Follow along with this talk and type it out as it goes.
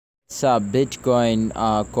What's up, Bitcoin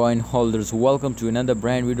coin holders? Welcome to another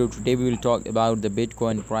brand video. Today we will talk about the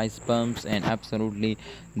Bitcoin price pumps and absolutely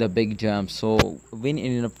the big jump. So when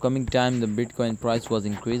in an upcoming time the Bitcoin price was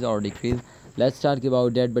increased or decreased, let's talk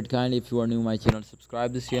about that. But kindly, if you are new to my channel,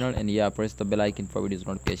 subscribe this channel and yeah, press the bell icon for videos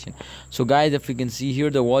notification. So guys, if you can see here,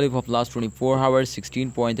 the volume of last 24 hours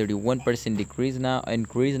 16.31% decrease now,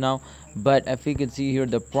 increase now. But if you can see here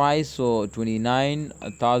the price, so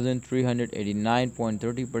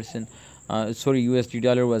 29,389.30%, sorry, USD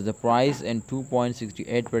dollar was the price, and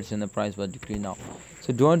 2.68% the price was decreased now.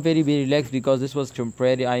 So don't be relaxed, because this was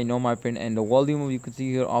temporary, I know my friend. And the volume you can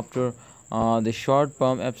see here after the short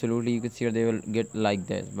pump, absolutely you can see here they will get like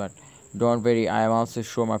this. But don't worry, I am also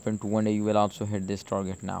sure my friend to one day you will also hit this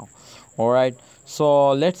target now. All right,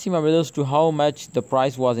 so let's see my brothers to how much the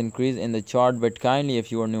price was increased in the chart. But kindly,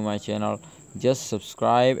 if you are new to my channel, just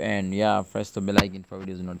subscribe and yeah, press the bell icon for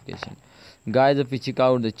videos notification. Guys, if we check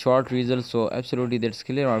out the chart results, so absolutely that's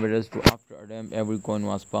clear my brothers, to after a dump every coin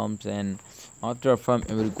was pumped, and after a pump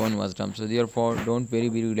every coin was dumped. So therefore don't be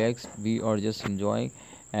relaxed, we are just enjoying.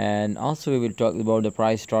 And also we will talk about the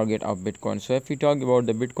price target of Bitcoin. So if we talk about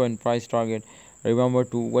the Bitcoin price target, remember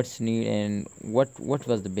to what's need and what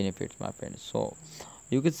was the benefits, my friends. So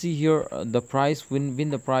you can see here the price, when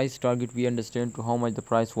the price target, we understand to how much the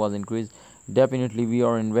price was increased. Definitely we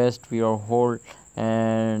are invest, we are hold,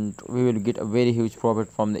 and we will get a very huge profit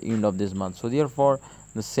from the end of this month. So therefore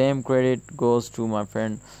the same credit goes to my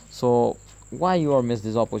friend. So why you are miss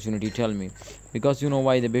this opportunity, tell me? Because you know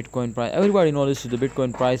why the Bitcoin price, everybody knows this, the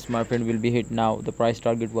Bitcoin price, my friend, will be hit now. The price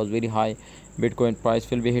target was very high. Bitcoin price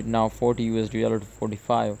will be hit now 40 USD dollar to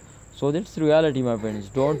 45. So that's the reality, my friends,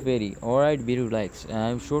 don't worry. All right, be relaxed, and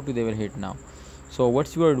I'm sure they will hit now. So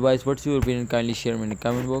what's your advice, what's your opinion? Kindly share me in the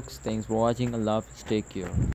comment box. Thanks for watching. Allah Hafiz, take care.